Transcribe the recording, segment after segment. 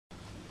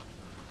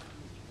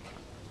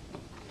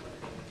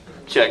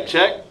Check,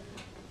 check.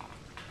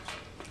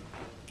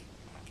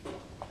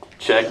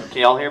 Check.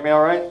 Can y'all hear me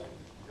all right?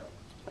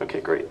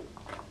 Okay, great.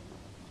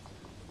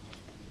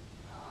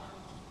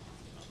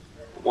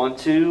 1,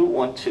 2,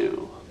 1,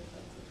 2.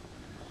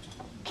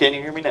 Can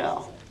you hear me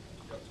now?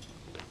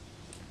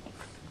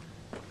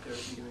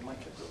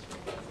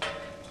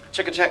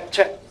 Check a check,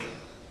 check.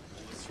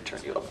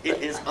 Turn you up.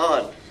 It is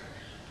on.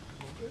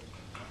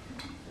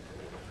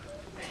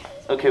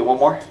 Okay, one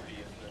more.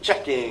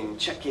 Checking,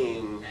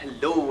 checking.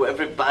 Hello,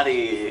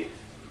 everybody.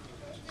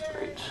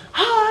 Great.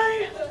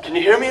 Hi. Can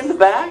you hear me in the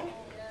back?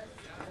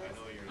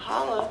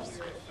 Holla.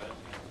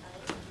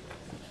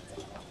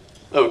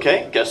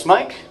 Okay, guest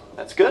mic.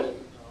 That's good.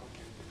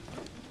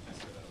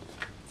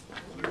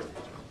 Do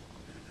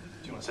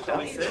you want to sit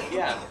down?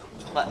 Yeah.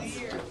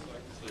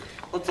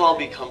 Let's all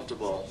be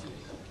comfortable.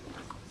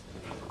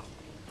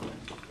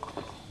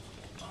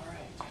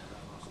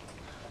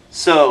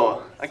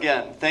 So,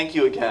 again, thank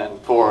you again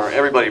for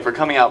everybody for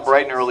coming out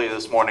bright and early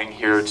this morning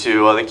here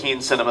to the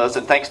Keene Cinemas,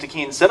 and thanks to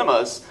Keene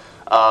Cinemas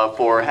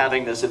for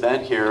having this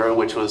event here,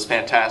 which was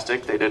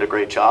fantastic. They did a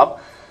great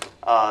job.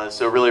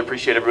 So really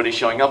appreciate everybody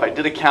showing up. I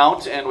did a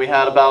count, and we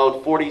had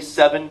about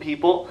 47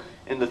 people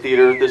in the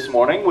theater this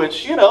morning,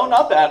 which, you know,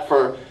 not bad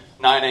for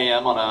 9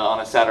 a.m. on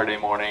a Saturday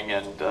morning.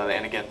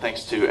 And again,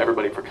 thanks to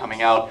everybody for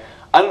coming out.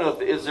 I don't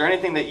know, is there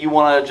anything that you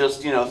want to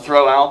just, you know,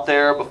 throw out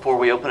there before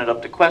we open it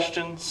up to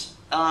questions?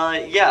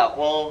 Yeah,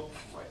 well,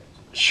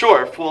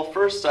 sure. Well,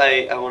 first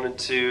I wanted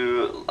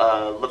to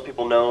let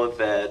people know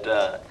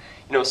that,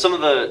 you know, some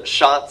of the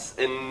shots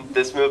in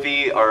this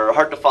movie are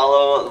hard to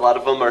follow. A lot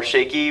of them are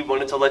shaky.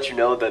 Wanted to let you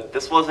know that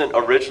this wasn't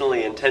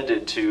originally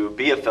intended to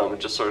be a film. It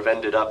just sort of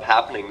ended up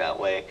happening that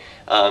way.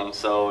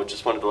 So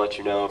just wanted to let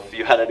you know if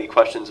you had any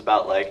questions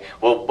about, like,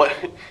 well,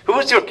 who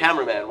was your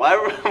cameraman? Why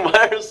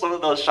are some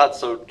of those shots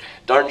so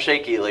darn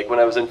shaky, like when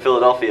I was in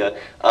Philadelphia?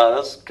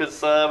 That's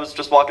because I was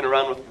just walking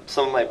around with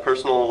some of my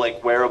personal,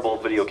 like, wearable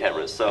video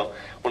cameras. So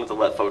wanted to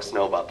let folks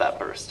know about that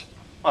first.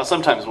 Well,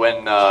 sometimes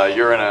when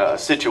you're in a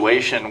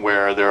situation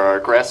where there are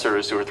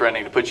aggressors who are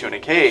threatening to put you in a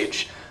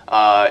cage,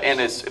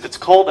 and if it's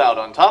cold out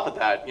on top of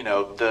that, you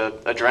know, the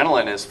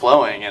adrenaline is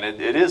flowing, and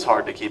it is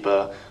hard to keep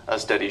a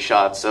steady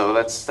shot. So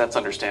that's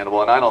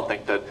understandable, and I don't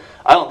think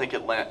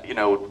it you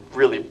know,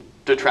 really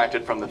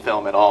detracted from the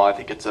film at all. I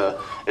think it's an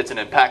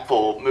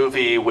impactful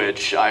movie,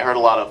 which I heard a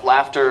lot of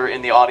laughter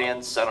in the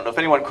audience. I don't know if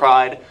anyone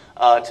cried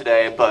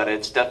today, but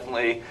it's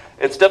definitely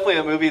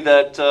a movie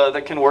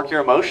that can work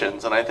your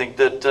emotions, and I think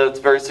that it's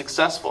very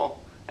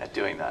successful at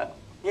doing that.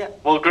 Yeah,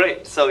 well,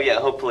 great. So yeah,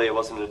 hopefully it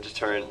wasn't a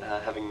deterrent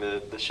having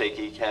the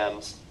shaky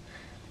cams.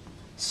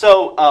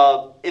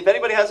 So if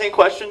anybody has any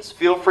questions,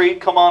 feel free,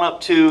 come on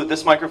up to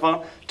this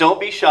microphone. Don't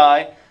be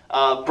shy.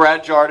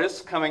 Brad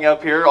Jardis coming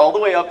up here, all the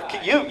way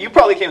up. You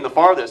probably came the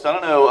farthest. I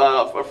don't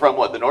know, from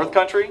what, the North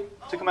Country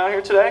to come out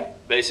here today?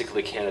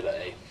 Basically Canada,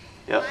 eh?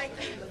 Yep.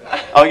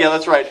 Oh yeah,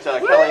 that's right.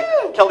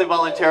 Kelly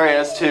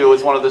Voluntarius, too,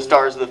 was one of the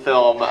stars of the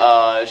film.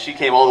 She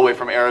came all the way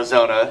from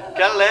Arizona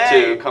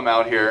to come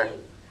out here.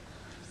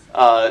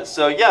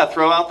 So yeah,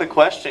 throw out the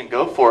question,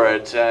 go for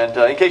it. And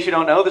in case you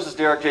don't know, this is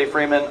Derek J.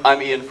 Freeman.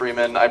 I'm Ian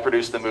Freeman. I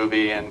produced the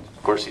movie, and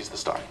of course he's the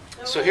star.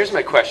 So here's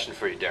my question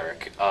for you,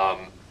 Derek.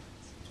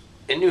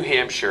 In New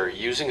Hampshire,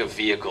 using a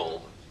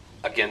vehicle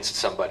against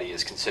somebody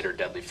is considered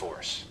deadly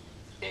force.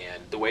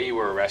 And the way you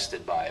were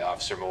arrested by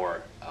Officer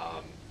Moore,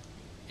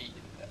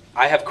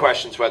 I have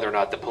questions whether or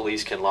not the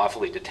police can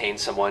lawfully detain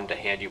someone to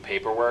hand you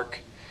paperwork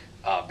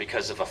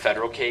because of a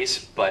federal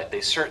case, but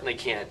they certainly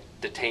can't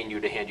detain you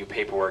to hand you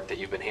paperwork that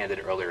you've been handed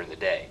earlier in the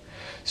day.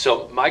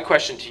 So my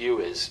question to you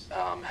is,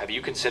 have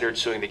you considered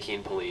suing the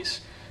Keene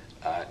police?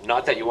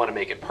 Not that you want to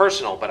make it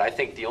personal, but I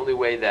think the only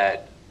way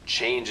that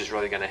change is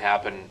really going to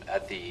happen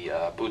at the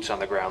boots on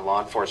the ground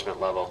law enforcement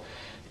level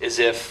is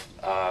if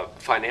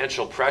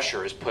financial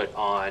pressure is put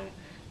on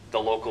the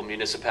local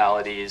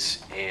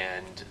municipalities,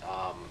 and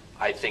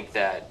I think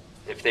that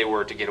if they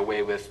were to get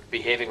away with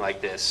behaving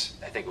like this,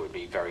 I think it would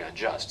be very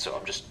unjust. So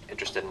I'm just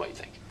interested in what you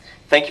think.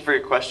 Thank you for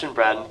your question,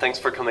 Brad, and thanks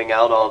for coming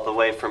out all the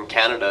way from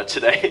Canada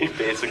today,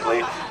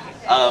 basically.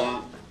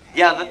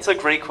 Yeah, that's a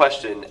great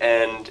question,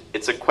 and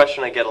it's a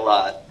question I get a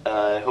lot.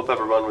 I hope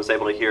everyone was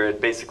able to hear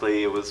it.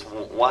 Basically, it was,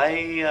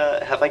 why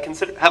have I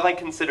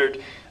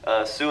considered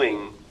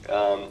suing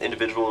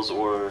individuals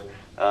or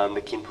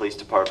the Keene Police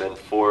Department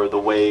for the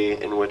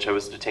way in which I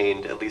was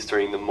detained, at least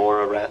during the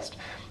Moore arrest,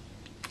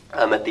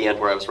 at the end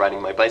where I was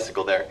riding my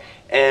bicycle there.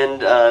 And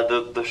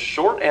the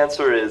short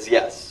answer is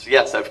yes.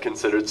 Yes, I've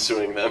considered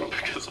suing them,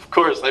 because of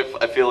course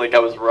I feel like I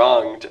was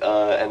wronged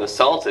and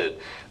assaulted.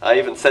 I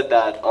even said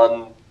that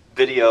on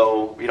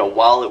video, you know,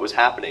 while it was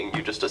happening.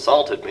 You just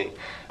assaulted me.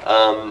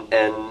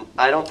 And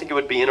I don't think it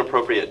would be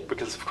inappropriate,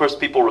 because of course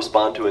people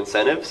respond to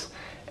incentives,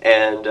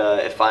 and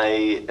if I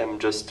am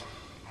just,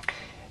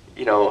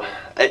 you know,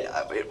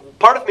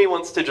 part of me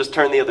wants to just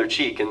turn the other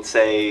cheek and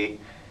say,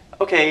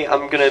 okay,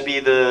 I'm going to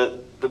be the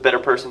better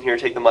person here,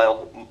 take the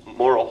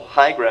moral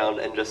high ground,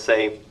 and just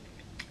say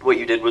what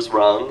you did was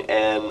wrong,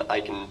 and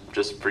I can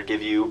just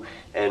forgive you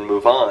and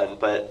move on.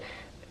 But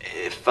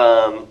if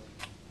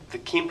the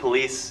Keene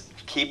police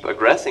keep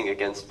aggressing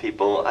against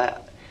people,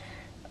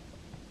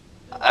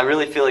 I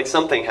really feel like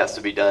something has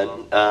to be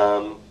done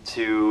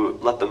to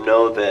let them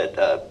know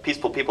that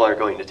peaceful people aren't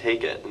going to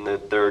take it and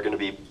that there are going to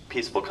be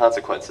peaceful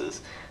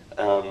consequences.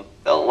 A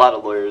lot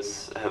of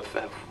lawyers have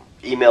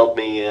emailed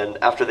me, and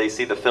after they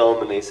see the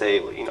film and they say,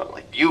 you know,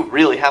 like, you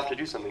really have to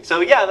do something. So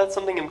yeah, that's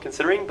something I'm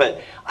considering,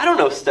 but I don't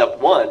know step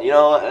one, you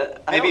know.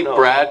 Maybe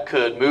Brad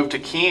could move to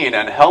Keene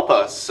and help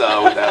us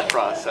with that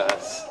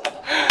process.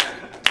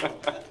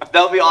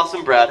 That would be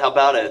awesome, Brad. How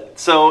about it?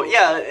 So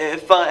yeah,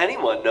 if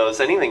anyone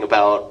knows anything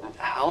about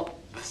how,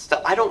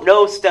 I don't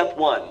know step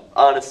one,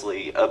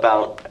 honestly,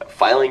 about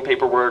filing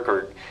paperwork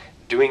or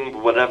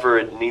doing whatever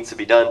it needs to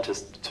be done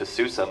to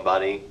sue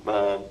somebody.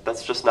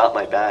 That's just not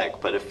my bag.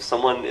 But if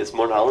someone is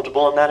more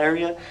knowledgeable in that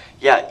area,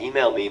 yeah,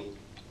 email me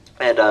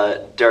at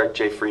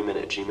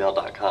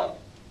derekjfreeman@gmail.com.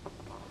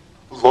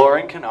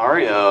 Lauren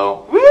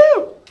Canario.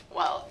 Woo!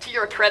 Well, to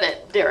your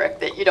credit, Derek,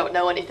 that you don't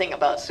know anything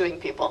about suing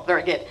people.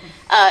 Very good.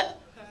 I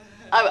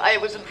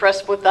was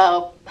impressed with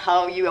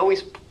how you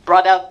always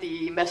brought out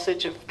the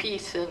message of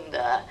peace and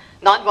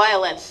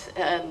nonviolence,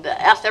 and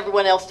asked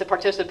everyone else to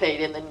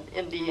participate in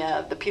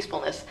the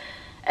peacefulness.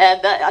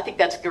 And I think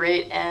that's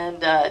great.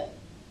 And I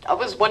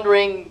was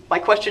wondering, my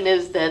question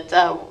is that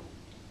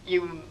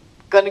you're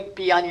going to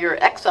be on your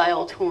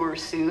exile tour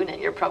soon, and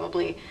you're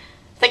probably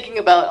thinking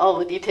about all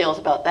the details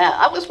about that.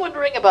 I was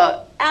wondering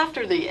about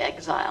after the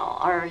exile.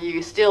 Are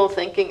you still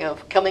thinking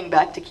of coming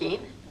back to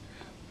Keene?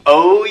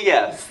 Oh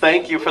yes,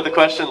 thank you for the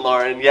question,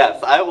 Lauren.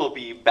 Yes, I will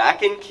be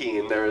back in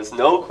Keene. There is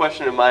no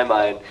question in my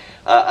mind.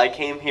 I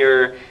came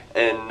here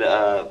and,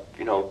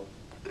 you know,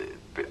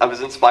 I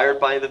was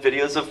inspired by the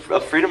videos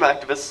of freedom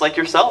activists like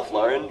yourself,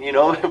 Lauren. You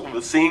know,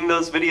 seeing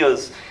those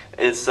videos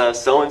is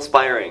so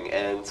inspiring,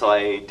 and so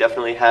I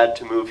definitely had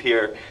to move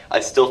here. I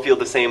still feel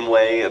the same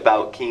way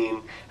about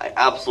Keene. I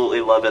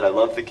absolutely love it. I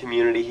love the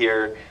community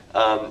here.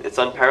 It's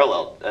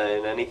unparalleled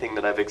in anything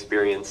that I've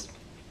experienced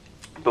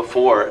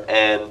before,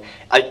 and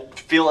I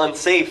feel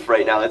unsafe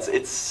right now.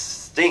 It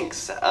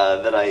stinks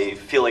that I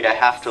feel like I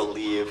have to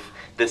leave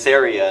this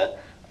area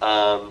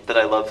that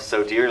I love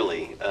so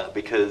dearly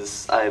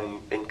because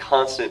I'm in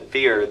constant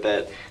fear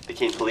that the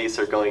Keene police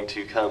are going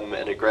to come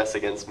and aggress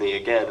against me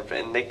again,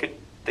 and they could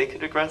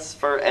aggress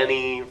for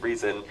any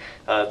reason.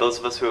 Those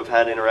of us who have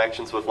had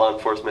interactions with law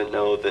enforcement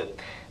know that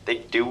they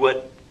do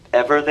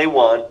whatever they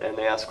want and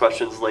they ask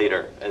questions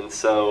later, and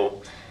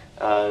so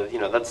you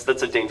know, that's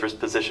a dangerous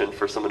position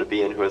for someone to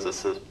be in who has a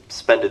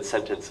suspended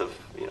sentence of,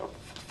 you know,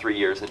 3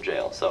 years in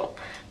jail. So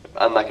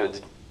I'm not going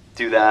to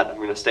do that. I'm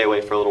going to stay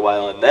away for a little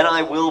while, and then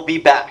I will be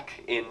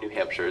back in New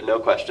Hampshire, no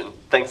question.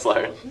 Thanks,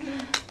 Lauren.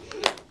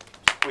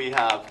 We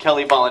have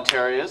Kelly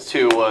Voluntarius,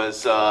 who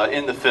was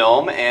in the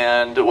film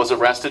and was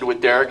arrested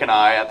with Derek and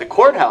I at the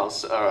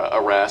courthouse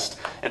arrest.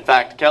 In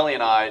fact, Kelly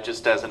and I,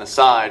 just as an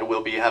aside,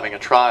 will be having a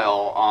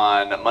trial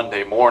on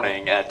Monday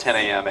morning at 10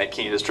 a.m. at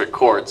Keene District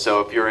Court. So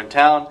if you're in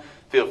town,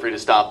 feel free to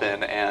stop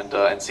in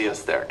and see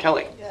us there.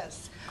 Kelly.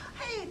 Yes.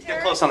 Hey, Derek.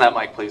 Get close on that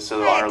mic, please,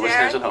 so our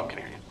listeners at home can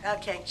hear you.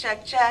 Okay,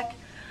 check, check.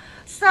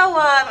 So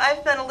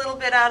I've been a little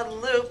bit out of the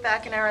loop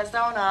back in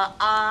Arizona.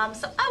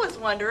 So I was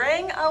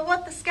wondering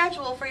what the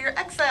schedule for your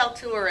exile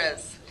tour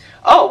is.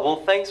 Oh, well,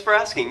 thanks for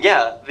asking.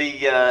 Yeah,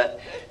 the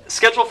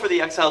schedule for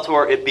the Exile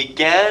Tour, it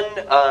began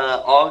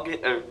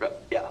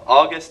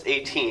August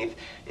 18th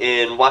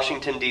in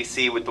Washington,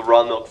 D.C. with the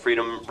Raw Milk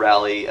Freedom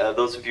Rally.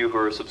 Those of you who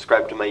are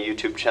subscribed to my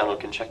YouTube channel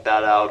can check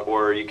that out,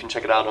 or you can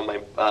check it out on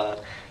my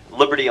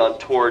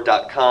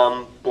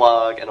libertyontour.com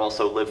blog and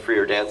also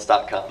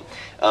livefreeordance.com.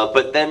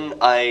 But then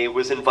I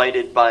was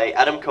invited by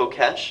Adam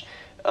Kokesh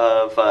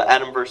of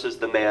Adam versus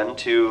the Man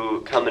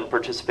to come and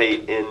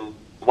participate in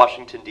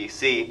Washington,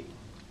 D.C.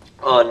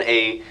 on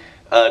a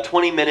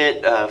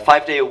 20-minute,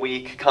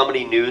 5-day-a-week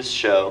comedy news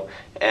show,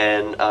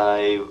 and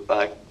I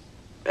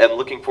am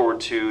looking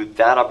forward to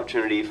that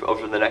opportunity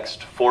over the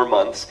next 4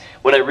 months.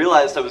 When I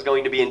realized I was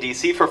going to be in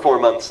D.C. for 4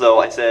 months, though,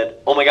 I said,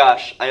 oh my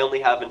gosh, I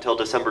only have until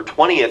December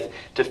 20th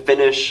to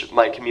finish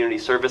my community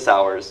service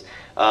hours,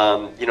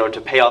 you know,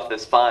 to pay off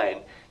this fine.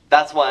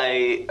 That's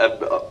why,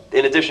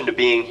 in addition to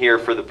being here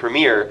for the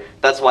premiere,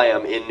 that's why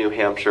I'm in New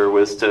Hampshire,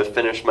 was to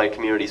finish my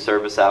community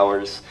service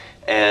hours.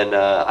 And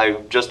I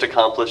just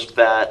accomplished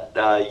that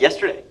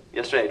yesterday.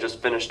 Yesterday I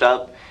just finished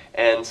up.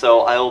 And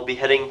so I'll be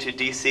heading to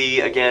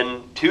D.C.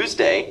 again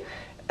Tuesday.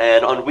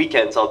 And on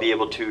weekends I'll be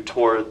able to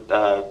tour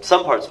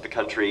some parts of the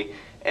country.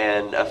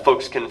 And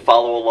folks can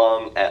follow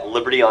along at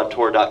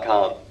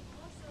libertyontour.com.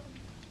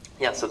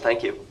 Yeah, so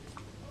thank you.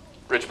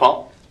 Rich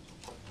Paul,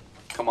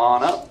 come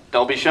on up.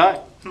 Don't be shy.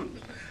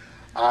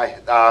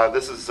 Hi,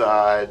 this is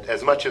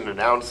as much an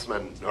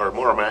announcement, or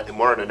more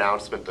an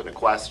announcement than a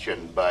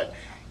question, but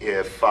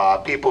if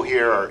people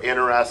here are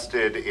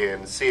interested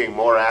in seeing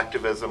more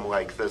activism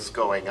like this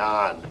going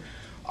on,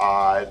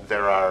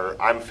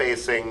 I'm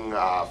facing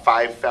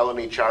 5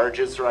 felony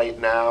charges right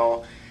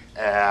now,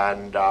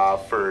 and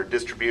for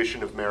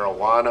distribution of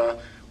marijuana.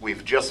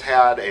 We've just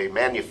had a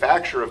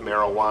manufacturer of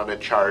marijuana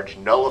charge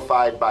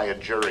nullified by a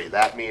jury.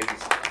 That means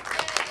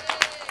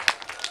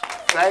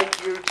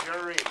Thank you,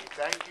 jury.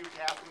 Thank you,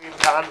 Kathleen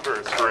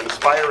Converse, for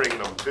inspiring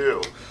them,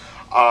 too.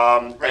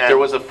 Right, there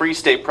was a Free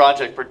State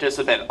Project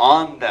participant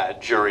on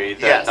that jury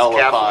that yes,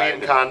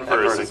 nullified. Kathleen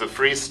Converse is a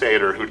Free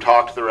Stater who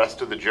talked the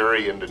rest of the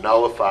jury into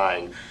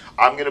nullifying.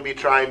 I'm going to be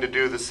trying to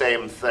do the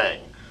same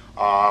thing.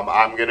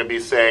 I'm going to be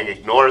saying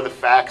ignore the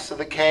facts of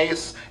the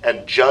case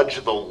and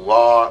judge the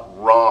law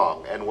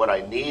wrong. And what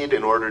I need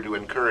in order to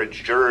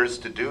encourage jurors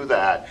to do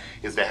that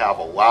is to have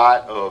a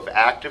lot of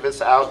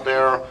activists out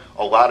there,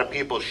 a lot of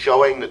people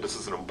showing that this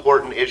is an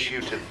important issue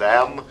to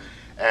them.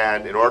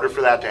 And in order for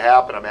that to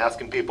happen, I'm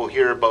asking people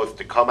here both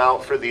to come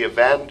out for the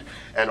event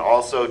and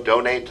also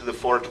donate to the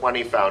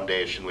 420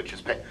 Foundation, which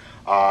is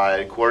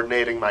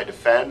coordinating my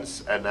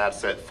defense, and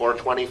that's at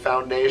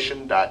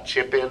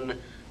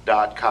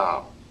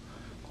 420foundation.chipin.com.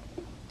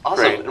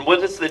 Awesome. Great. And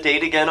what is the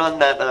date again on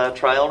that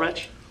trial,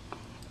 Rich?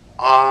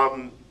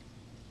 You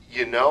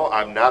know,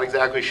 I'm not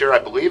exactly sure. I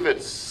believe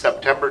it's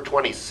September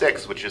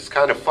 26th, which is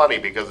kind of funny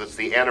because it's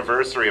the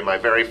anniversary of my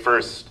very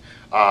first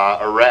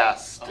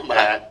arrest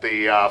at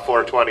the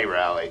 420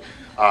 rally.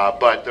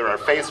 But there are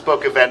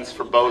Facebook events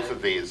for both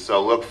of these,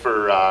 so look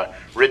for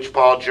Rich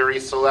Paul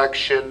jury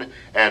selection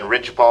and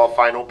Rich Paul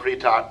final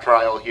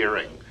pre-trial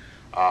hearing.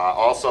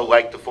 Also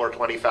like the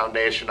 420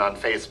 Foundation on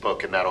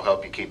Facebook, and that'll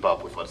help you keep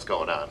up with what's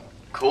going on.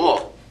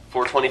 Cool.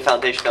 420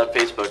 Foundation on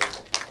Facebook.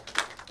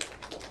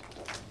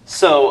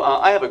 So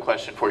I have a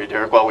question for you,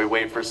 Derek, while we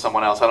wait for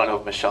someone else. I don't know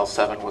if Michelle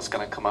Seven was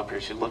going to come up here.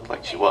 She looked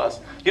like she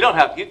was. You don't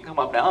have. You can come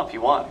up now if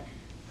you want.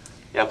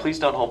 Yeah, please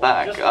don't hold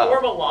back. Just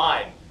form a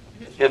line.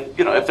 If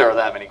there are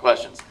that many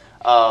questions.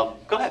 Go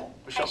ahead,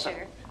 Michelle Hi, Seven.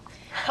 Sugar.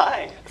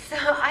 Hi. So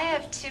I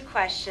have two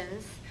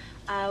questions.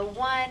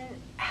 One,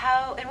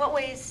 in what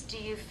ways do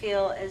you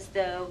feel as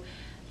though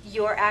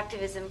your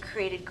activism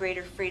created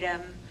greater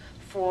freedom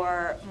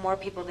for more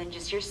people than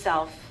just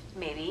yourself,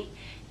 maybe?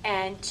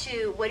 And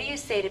two, what do you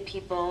say to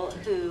people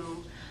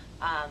who,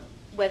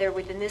 whether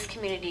within this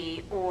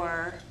community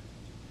or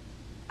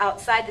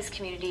outside this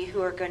community, who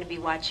are going to be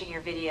watching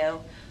your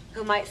video,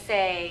 who might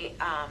say,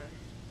 I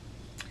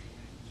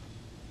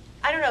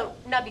don't know,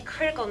 not be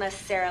critical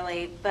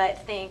necessarily,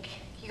 but think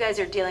you guys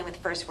are dealing with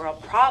first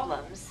world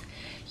problems.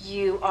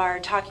 You are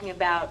talking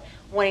about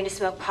wanting to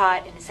smoke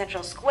pot in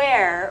Central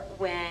Square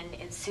when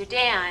in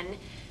Sudan,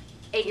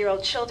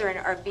 8-year-old children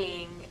are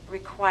being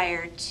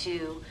required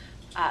to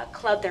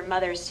club their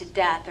mothers to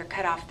death or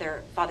cut off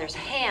their father's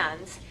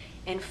hands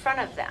in front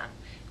of them,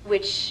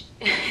 which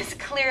is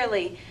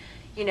clearly,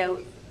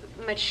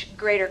 much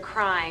greater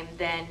crime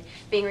than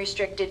being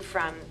restricted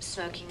from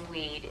smoking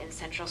weed in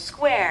Central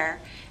Square.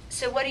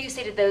 So what do you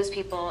say to those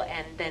people?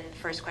 And then the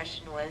first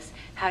question was,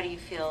 how do you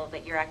feel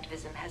that your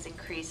activism has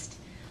increased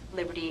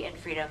liberty and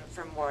freedom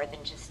for more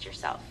than just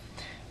yourself?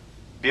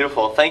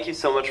 Beautiful. Thank you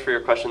so much for your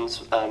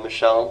questions,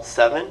 Michelle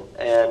Seven,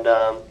 and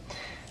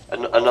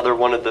another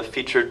one of the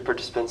featured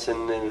participants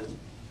in the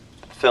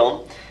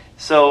film.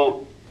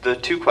 So the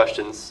two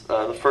questions.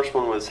 The first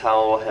one was,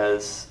 how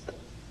has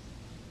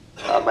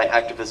my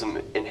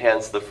activism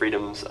enhanced the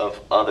freedoms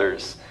of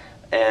others?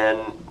 And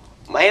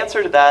my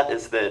answer to that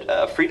is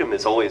that freedom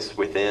is always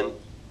within.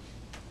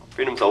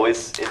 Freedom's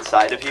always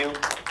inside of you.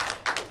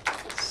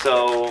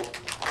 So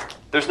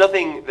there's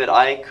nothing that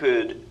I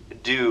could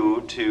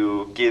do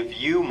to give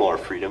you more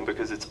freedom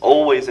because it's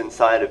always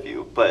inside of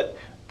you. But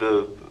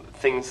the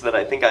things that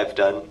I think I've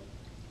done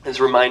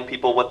is remind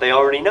people what they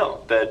already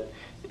know, that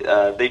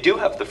they do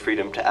have the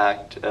freedom to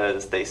act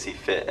as they see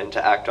fit and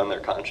to act on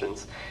their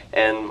conscience.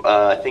 And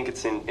I think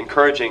it's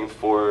encouraging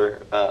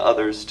for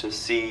others to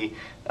see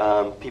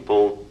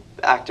people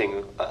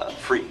acting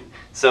free.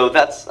 So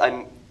that's,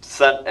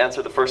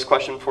 answer the first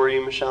question for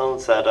you, Michelle,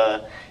 is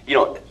that,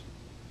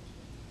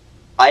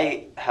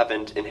 I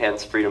haven't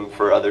enhanced freedom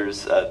for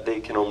others. They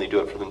can only do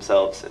it for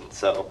themselves. And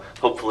so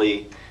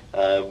hopefully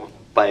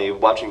by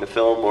watching the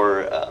film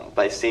or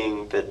by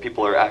seeing that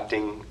people are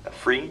acting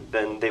free,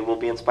 then they will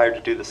be inspired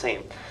to do the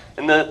same.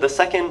 And the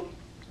second,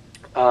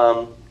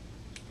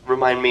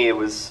 remind me, it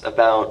was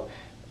about...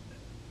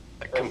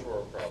 First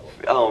world problem.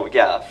 Oh,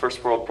 yeah,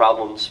 first world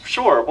problems.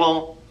 Sure,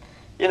 well,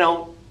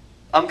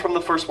 I'm from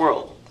the first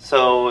world.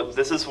 So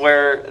these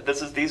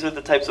are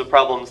the types of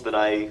problems that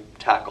I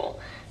tackle.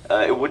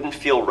 It wouldn't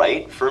feel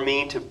right for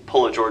me to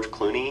pull a George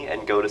Clooney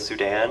and go to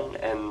Sudan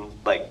and,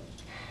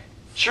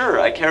 sure,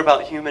 I care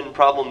about human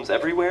problems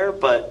everywhere,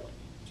 but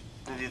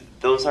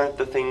those aren't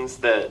the things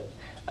that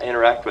I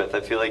interact with. I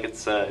feel like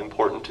it's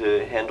important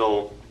to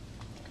handle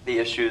the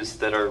issues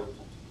that are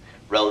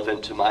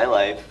relevant to my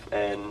life.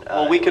 And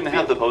well, we can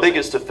have the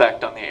biggest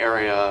effect on the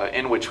area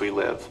in which we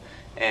live.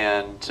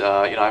 And,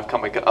 I've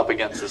come up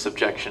against this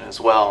objection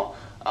as well.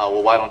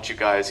 Well, why don't you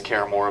guys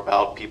care more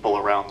about people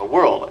around the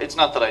world? It's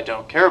not that I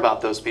don't care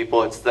about those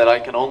people, it's that I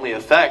can only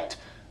affect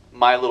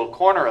my little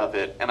corner of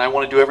it, and I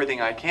want to do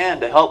everything I can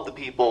to help the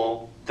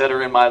people that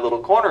are in my little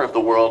corner of the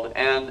world.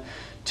 And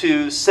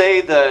to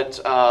say that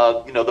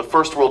the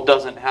first world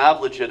doesn't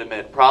have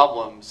legitimate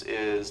problems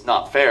is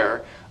not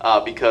fair,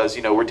 because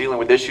we're dealing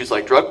with issues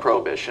like drug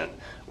prohibition,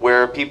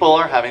 where people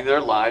are having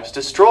their lives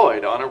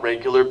destroyed on a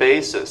regular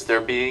basis. They're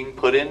being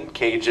put in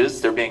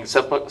cages, they're being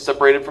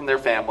separated from their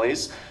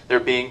families, they're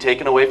being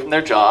taken away from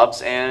their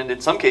jobs, and in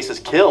some cases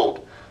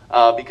killed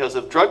because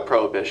of drug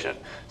prohibition.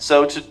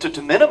 So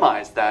to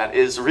minimize that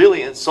is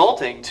really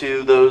insulting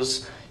to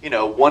those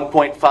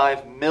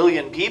 1.5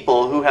 million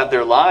people who have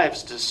their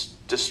lives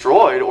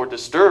destroyed or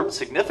disturbed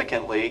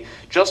significantly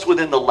just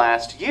within the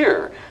last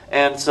year.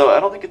 And so I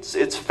don't think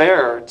it's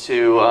fair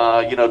to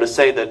to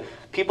say that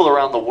people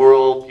around the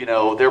world,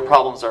 their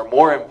problems are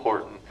more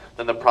important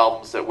than the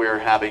problems that we're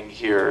having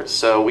here.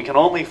 So we can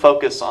only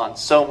focus on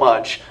so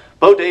much.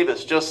 Bo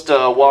Davis just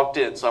walked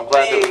in, so I'm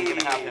glad that we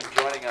can have him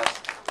joining us.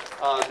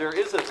 There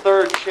is a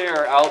third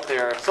chair out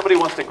there. If somebody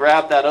wants to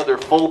grab that other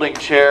folding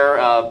chair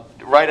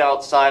right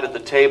outside of the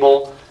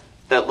table,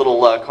 that little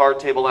card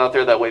table out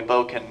there, that way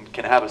Bo can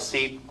have a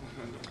seat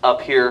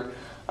up here.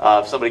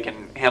 If somebody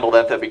can handle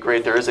that, that'd be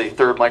great. There is a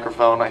third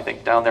microphone, I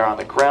think, down there on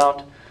the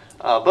ground.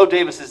 Bo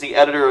Davis is the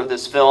editor of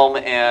this film,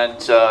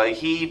 and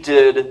he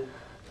did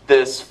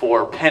this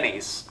for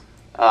pennies.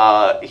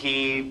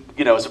 He,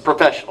 is a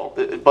professional.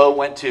 Bo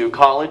went to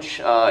college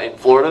in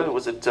Florida.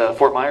 Was it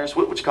Fort Myers?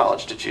 Which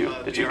college did you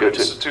go to? Art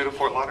Institute of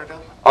Fort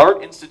Lauderdale.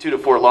 Art Institute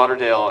of Fort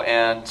Lauderdale,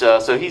 and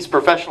so he's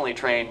professionally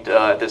trained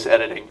at this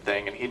editing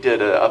thing, and he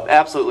did an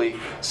absolutely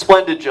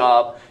splendid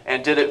job,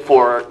 and did it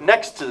for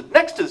next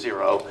to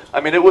zero.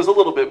 I mean, it was a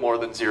little bit more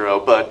than zero,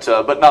 but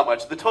not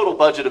much. The total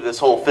budget of this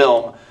whole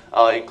film,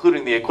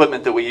 including the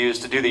equipment that we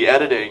used to do the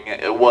editing,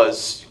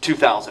 was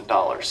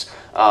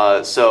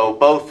 $2,000. So,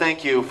 Bo,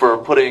 thank you for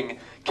putting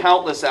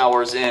countless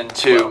hours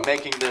into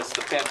making this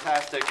the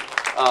fantastic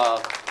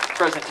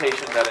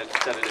presentation that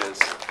it is.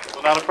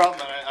 Well, not a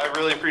problem. I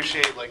really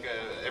appreciate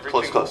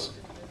everything. Close.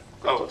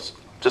 Oh. Close.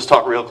 Just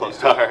talk real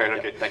close. All right,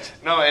 okay. Yeah, thanks.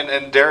 No,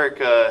 and Derek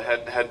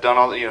had done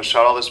all,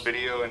 shot all this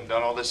video and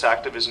done all this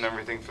activism and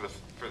everything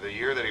for the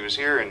year that he was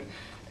here, and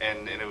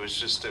it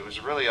was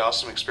a really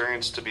awesome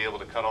experience to be able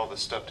to cut all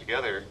this stuff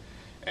together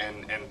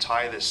and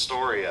tie this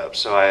story up.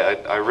 So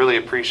I really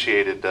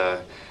appreciated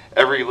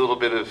every little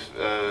bit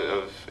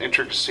of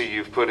intricacy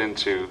you've put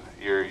into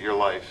your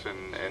life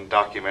and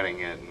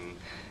documenting it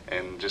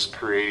and just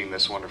creating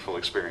this wonderful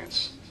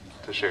experience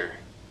to share.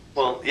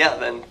 Well, yeah,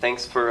 then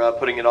thanks for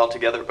putting it all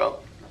together, Bo.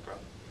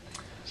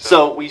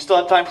 So we still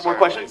have time for more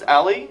questions.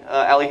 Allie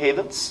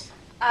Havens.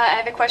 I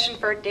have a question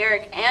for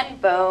Derek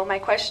and Bo. My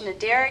question to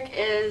Derek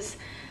is,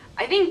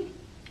 I think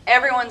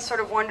everyone's sort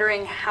of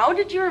wondering, how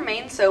did you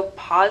remain so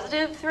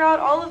positive throughout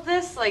all of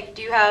this? Like,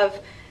 do you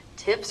have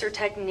tips or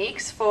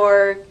techniques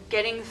for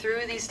getting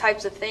through these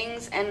types of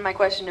things? And my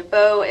question to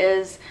Bo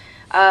is,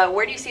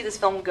 where do you see this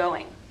film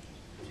going?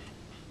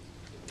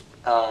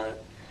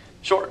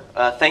 Sure.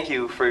 Thank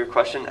you for your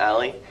question,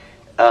 Allie.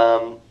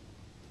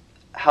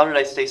 How did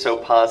I stay so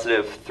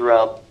positive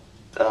throughout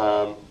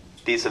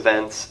these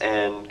events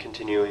and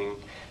continuing,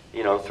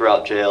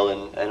 throughout jail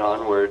and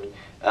onward?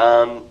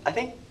 I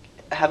think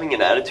having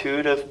an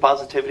attitude of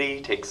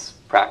positivity takes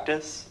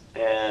practice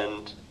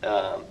and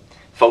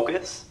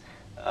focus.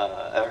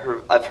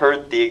 I've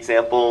heard the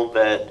example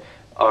that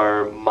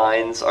our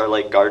minds are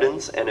like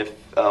gardens, and if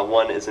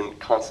one isn't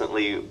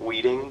constantly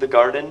weeding the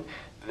garden,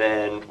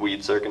 then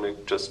weeds are going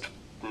to just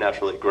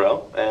naturally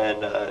grow,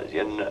 and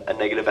a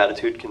negative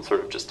attitude can sort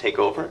of just take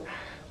over.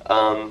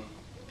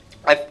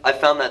 I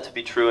found that to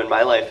be true in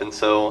my life, and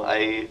so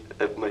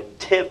my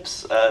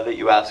tips that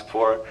you ask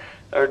for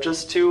are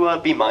just to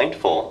be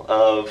mindful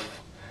of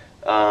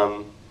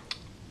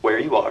where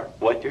you are,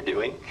 what you're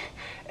doing,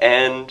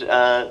 and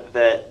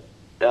that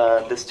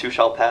this too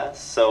shall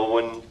pass. So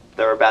when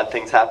there are bad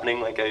things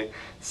happening, like I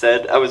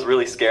said, I was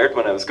really scared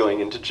when I was going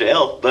into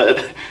jail,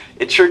 but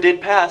it sure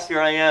did pass.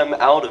 Here I am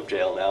out of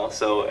jail now,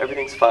 so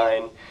everything's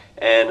fine,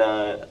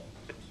 and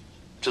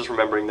just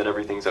remembering that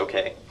everything's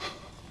okay.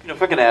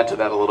 If I can add to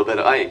that a little bit,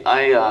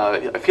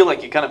 I feel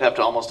like you kind of have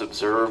to almost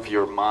observe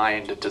your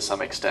mind to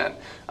some extent,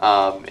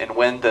 and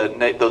when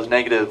those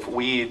negative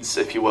weeds,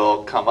 if you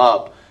will, come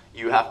up,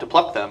 you have to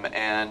pluck them,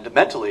 and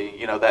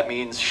mentally, that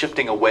means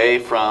shifting away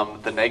from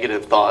the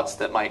negative thoughts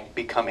that might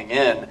be coming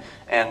in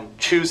and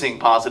choosing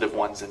positive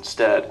ones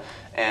instead.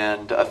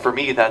 And for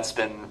me, that's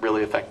been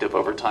really effective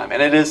over time,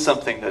 and it is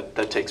something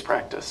that takes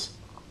practice.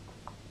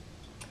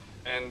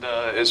 And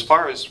as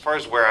far as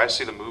where I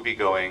see the movie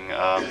going,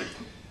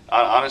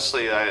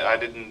 honestly, I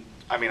didn't.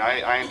 I mean,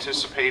 I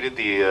anticipated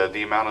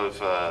the amount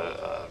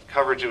of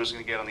coverage it was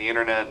going to get on the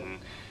internet, and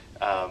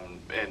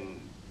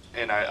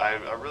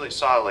I really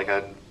saw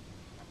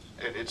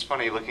it's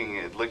funny looking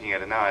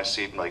at it now. I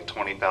see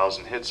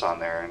 20,000 hits on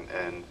there,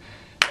 and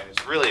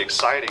it's really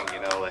exciting,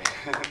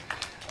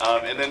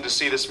 and then to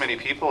see this many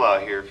people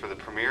out here for the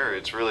premiere,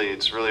 it's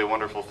really a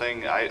wonderful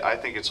thing. I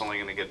think it's only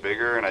going to get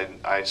bigger,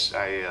 and I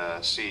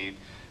see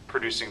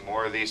producing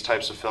more of these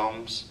types of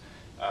films.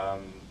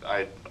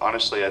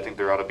 Honestly, I think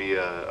there ought to be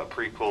a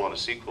prequel and a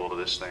sequel to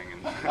this thing.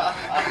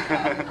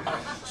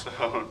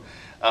 So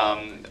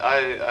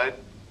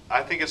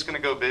I think it's going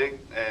to go big,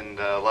 and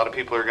a lot of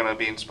people are going to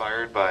be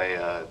inspired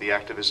by the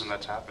activism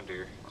that's happened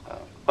here.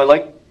 I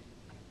like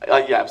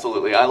Yeah,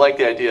 absolutely. I like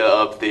the idea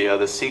of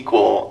the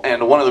sequel,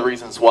 and one of the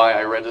reasons why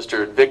I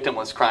registered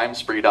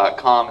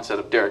victimlesscrimespree.com instead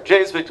of Derek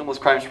J's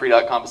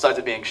victimlesscrimespree.com, besides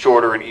it being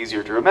shorter and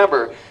easier to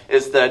remember,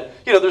 is that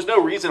there's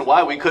no reason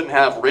why we couldn't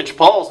have Rich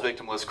Paul's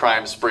Victimless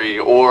Crime Spree,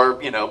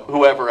 or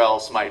whoever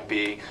else might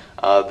be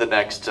the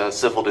next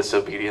civil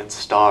disobedience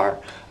star,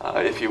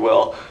 if you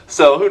will.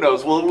 So who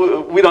knows?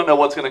 Well, we don't know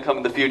what's going to come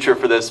in the future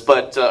for this,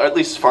 but at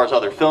least as far as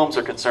other films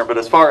are concerned. But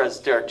as far as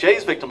Derek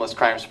J's Victimless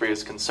Crime Spree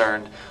is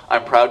concerned,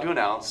 I'm proud to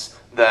announce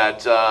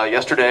that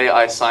yesterday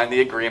I signed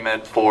the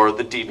agreement for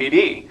the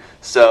DVD.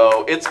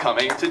 So it's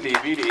coming to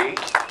DVD.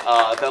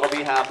 That'll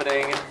be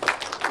happening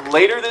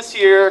later this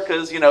year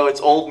because,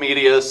 it's old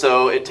media,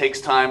 so it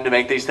takes time to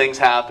make these things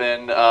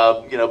happen.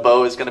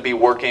 Bo is going to be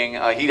working.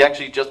 He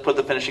actually just put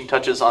the finishing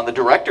touches on the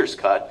director's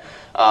cut,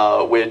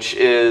 which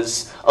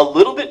is a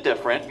little bit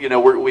different.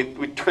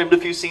 We trimmed a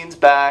few scenes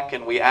back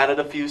and we added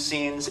a few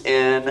scenes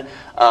in.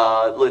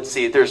 Let's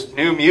see, there's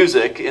new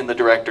music in the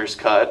director's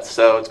cut,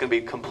 so it's going to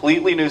be a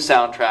completely new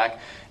soundtrack.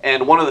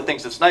 And one of the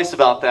things that's nice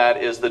about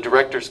that is the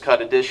director's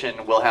cut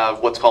edition will have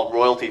what's called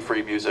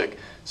royalty-free music.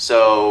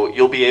 So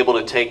you'll be able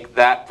to take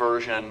that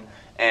version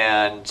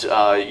and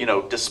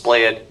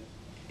display it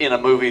in a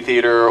movie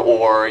theater,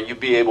 or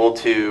you'd be able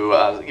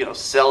to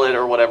sell it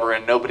or whatever,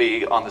 and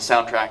nobody on the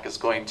soundtrack is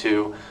going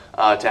to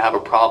have a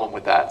problem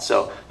with that.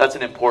 So that's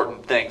an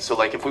important thing. So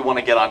like if we want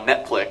to get on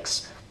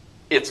Netflix,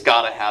 it's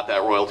got to have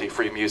that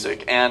royalty-free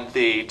music. And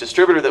the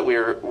distributor that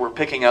we're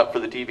picking up for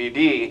the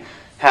DVD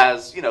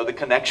has the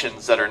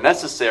connections that are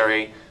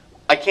necessary.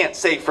 I can't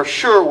say for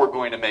sure we're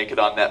going to make it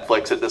on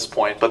Netflix at this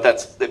point, but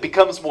it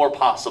becomes more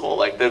possible.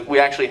 Like that we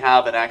actually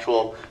have an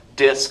actual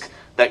disc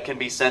that can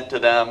be sent to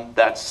them.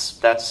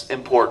 That's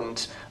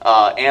important.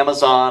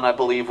 Amazon, I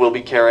believe, will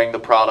be carrying the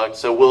product,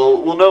 so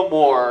we'll know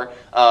more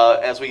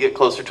as we get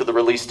closer to the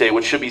release date,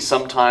 which should be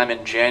sometime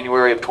in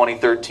January of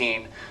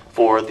 2013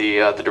 for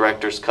the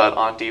director's cut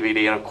on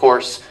DVD. And of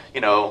course,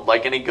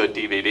 like any good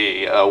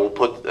DVD,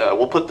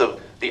 we'll put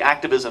the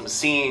activism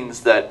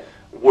scenes that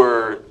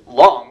were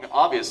long,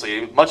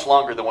 obviously, much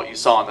longer than what you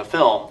saw in the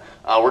film.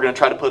 We're going to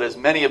try to put as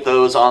many of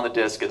those on the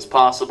disc as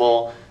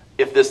possible.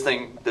 If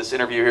this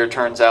interview here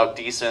turns out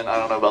decent, I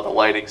don't know about the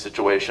lighting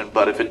situation,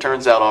 but if it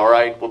turns out all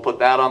right, we'll put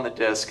that on the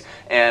disc.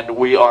 And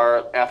we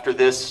are, after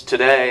this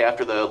today,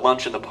 after the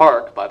lunch in the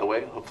park, by the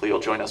way, hopefully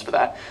you'll join us for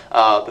that,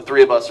 the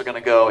three of us are going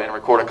to go and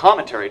record a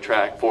commentary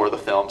track for the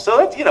film. So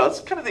that's, it's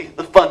kind of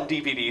the fun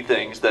DVD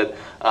things that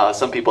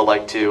some people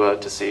like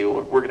to see.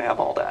 We're going to have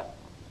all that.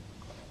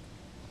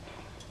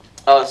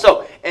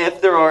 So, if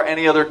there are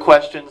any other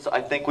questions,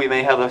 I think we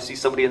may I see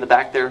somebody in the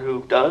back there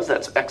who does.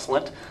 That's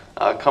excellent.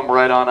 Come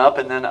right on up,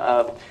 and then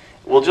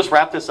we'll just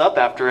wrap this up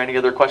after any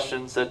other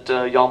questions that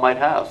y'all might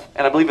have.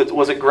 And I believe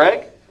was it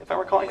Greg, if I'm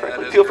recalling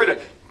correctly? Feel free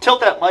to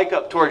tilt that mic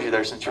up towards you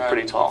there since you're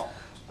pretty tall.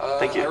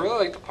 Thank you. I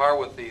really like the part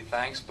with the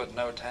thanks but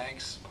no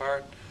tanks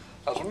part.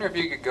 I was wondering if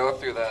you could go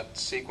through that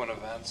sequence of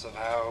events of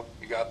how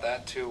you got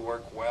that to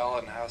work well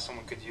and how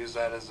someone could use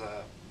that as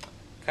a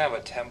kind of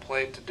a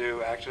template to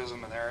do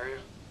activism in their area.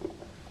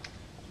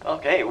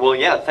 Okay, well,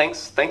 yeah,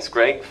 thanks,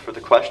 Greg, for the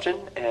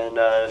question. And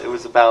it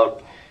was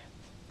about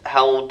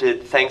how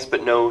did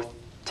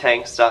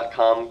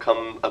thanksbutnotanks.com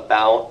come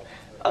about.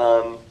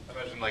 I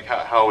imagine, like,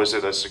 how is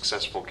it a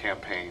successful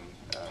campaign?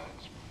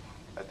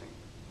 I think.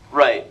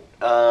 Right.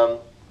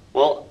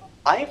 Well,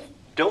 I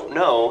don't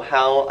know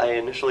how I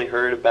initially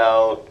heard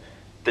about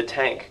the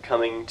tank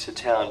coming to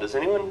town. Does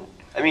anyone?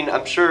 I mean,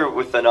 I'm sure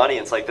with an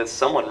audience like this,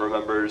 someone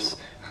remembers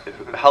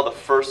how the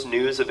first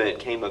news of it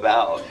came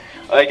about.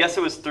 I guess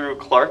it was through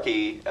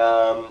Clarky,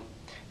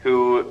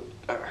 who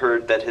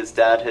heard that his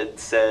dad had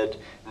said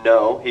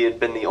no. He had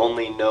been the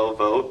only no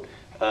vote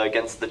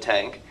against the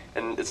tank.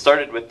 And it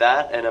started with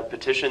that and a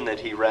petition that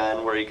he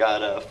ran where he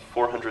got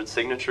 400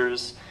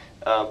 signatures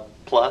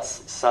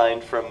plus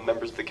signed from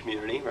members of the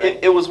community, right?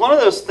 It was one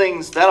of those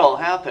things that all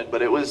happened,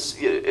 but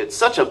it's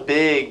such a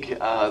big,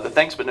 the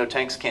Thanks But No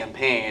Tanks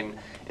campaign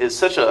is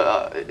such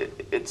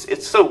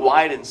it's so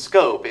wide in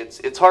scope.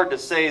 It's hard to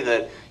say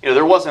that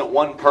there wasn't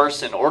one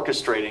person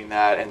orchestrating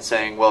that and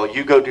saying, well,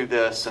 you go do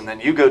this and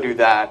then you go do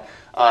that.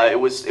 It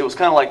was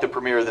kind of like the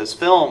premiere of this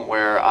film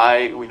where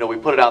we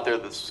put it out there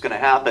that this was going to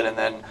happen, and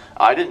then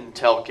I didn't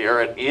tell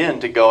Garrett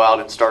Ian to go out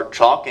and start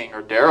chalking,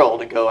 or Daryl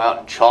to go out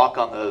and chalk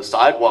on the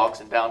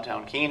sidewalks in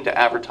downtown Keene to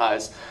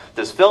advertise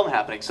this film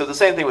happening. So the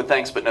same thing with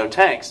Thanks But No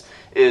Tanks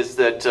is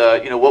that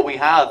what we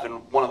have,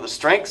 and one of the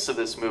strengths of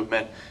this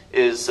movement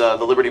is the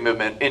Liberty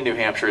Movement in New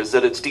Hampshire, is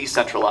that it's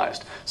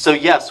decentralized. So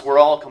yes, we're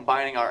all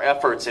combining our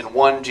efforts in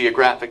one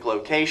geographic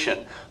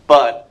location,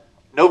 but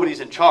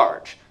nobody's in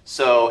charge.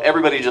 So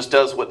everybody just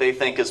does what they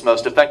think is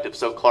most effective.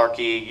 So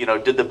Clarky,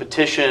 did the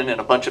petition, and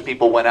a bunch of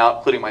people went out,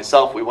 including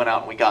myself. We went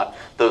out and we got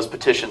those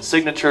petition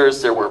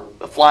signatures. There were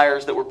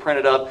flyers that were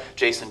printed up.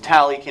 Jason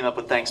Talley came up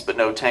with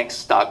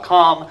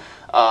thanksbutnotanks.com.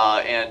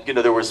 And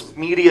there was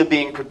media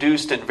being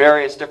produced in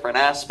various different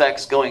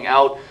aspects, going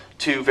out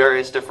to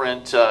various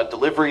different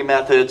delivery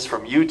methods,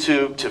 from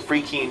YouTube to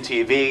Free Keene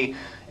TV.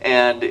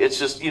 And it's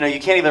just, you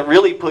can't even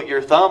really put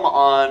your thumb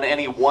on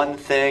any one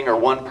thing or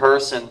one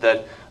person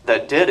that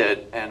did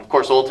it. And of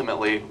course,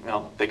 ultimately,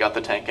 they got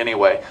the tank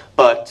anyway.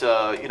 But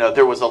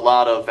there was a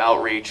lot of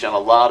outreach and a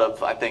lot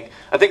of, I think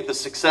the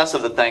success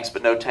of the Thanks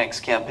But No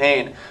Tanks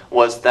campaign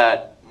was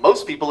that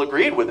most people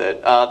agreed with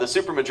it. The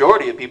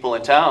supermajority of people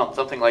in town,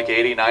 something like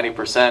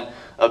 80–90%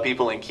 of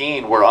people in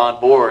Keene were on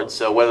board.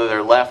 So whether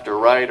they're left or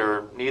right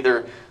or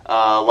neither,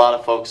 a lot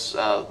of folks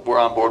were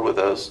on board with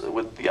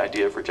the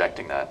idea of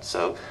rejecting that.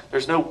 So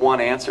there's no one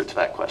answer to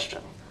that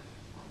question.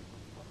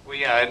 Well,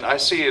 yeah, and I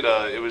see it.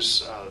 It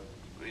was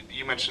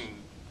you mentioned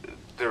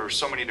there were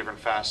so many different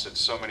facets,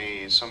 so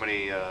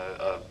many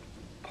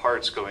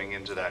parts going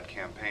into that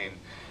campaign.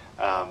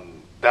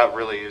 That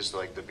really is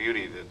like the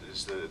beauty. That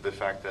is the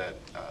fact that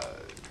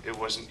it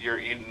wasn't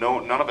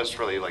none of us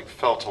really like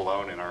felt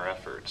alone in our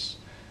efforts.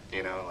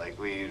 Like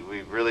we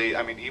really.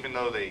 I mean, even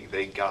though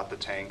they got the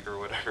tank or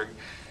whatever,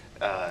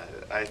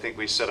 I think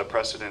we set a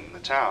precedent in the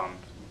town.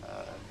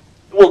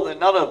 Well,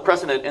 not a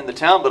precedent in the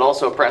town, but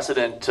also a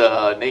precedent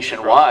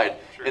nationwide.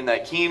 Sure. In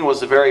that Keene was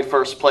the very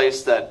first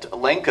place that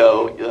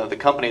Lenco, the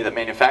company that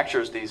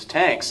manufactures these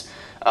tanks,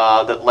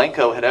 that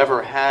Lenco had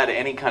ever had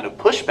any kind of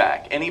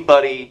pushback.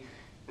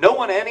 No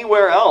one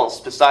anywhere else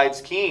besides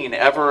Keene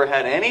ever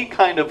had any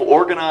kind of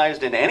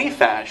organized in any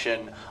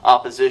fashion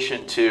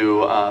opposition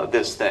to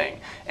this thing.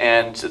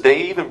 And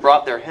they even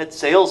brought their head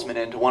salesman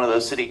into one of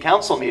those city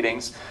council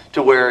meetings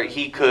to where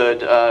he could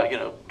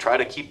try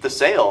to keep the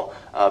sale,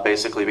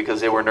 basically, because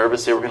they were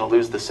nervous they were going to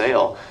lose the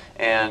sale.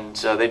 And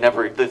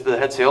the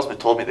head salesman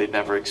told me they'd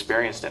never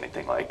experienced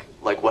anything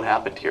like what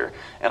happened here.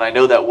 And I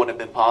know that wouldn't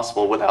have been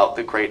possible without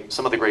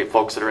some of the great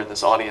folks that are in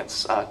this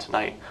audience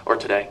tonight, or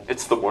today.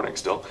 It's the morning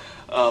still.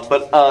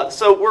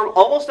 So we're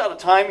almost out of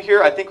time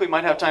here. I think we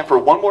might have time for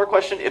one more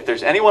question. If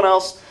there's anyone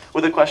else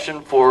with a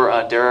question for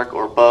Derek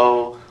or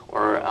Bo,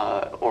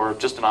 or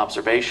just an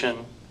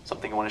observation,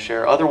 something you want to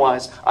share.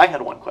 Otherwise, I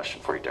had one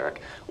question for you,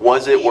 Derek.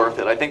 Was it worth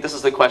it? I think this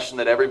is the question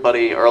that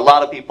everybody, or a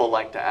lot of people,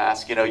 like to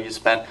ask. You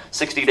spent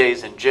 60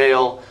 days in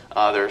jail.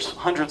 There's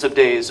hundreds of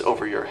days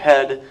over your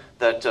head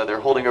that they're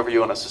holding over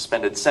you on a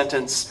suspended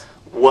sentence.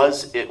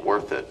 Was it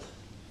worth it?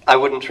 I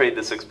wouldn't trade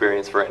this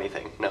experience for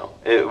anything. No,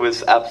 it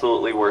was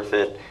absolutely worth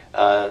it.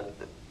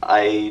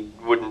 I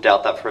wouldn't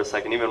doubt that for a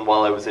second. Even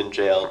while I was in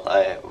jail,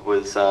 I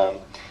was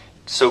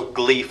so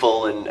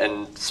gleeful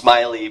and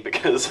smiley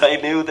because I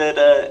knew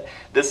that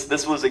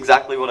this was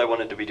exactly what I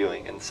wanted to be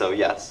doing. And so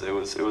yes, it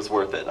was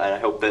worth it. And I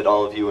hope that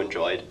all of you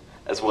enjoyed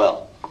as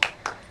well.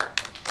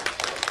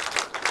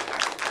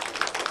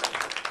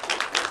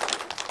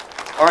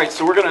 All right,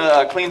 so we're going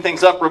to clean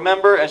things up.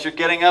 Remember, as you're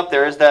getting up,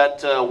 there is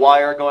that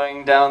wire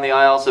going down the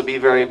aisle, so be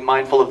very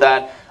mindful of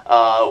that.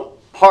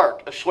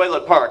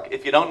 Schwelet Park.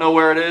 If you don't know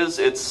where it is,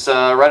 it's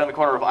right on the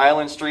corner of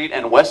Island Street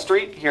and West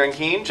Street here in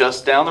Keene,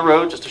 just down the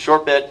road, just a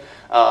short bit.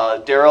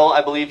 Daryl,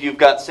 I believe you've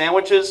got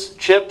sandwiches,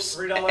 chips,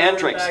 and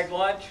drinks.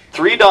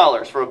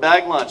 $3 for a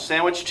bag lunch.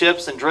 Sandwich,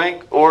 chips, and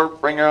drink, or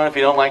bring your own if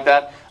you don't like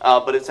that.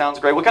 But it sounds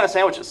great. What kind of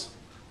sandwiches?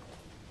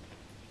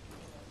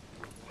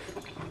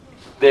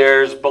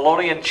 There's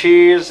bologna and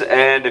cheese,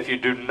 and if you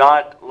do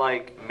not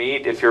like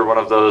meat, if you're one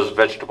of those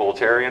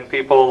vegetarian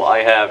people, I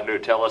have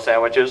Nutella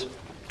sandwiches.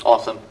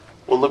 Awesome.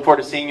 We'll look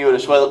forward to seeing you at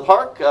Schwelet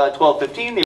Park, 12:15.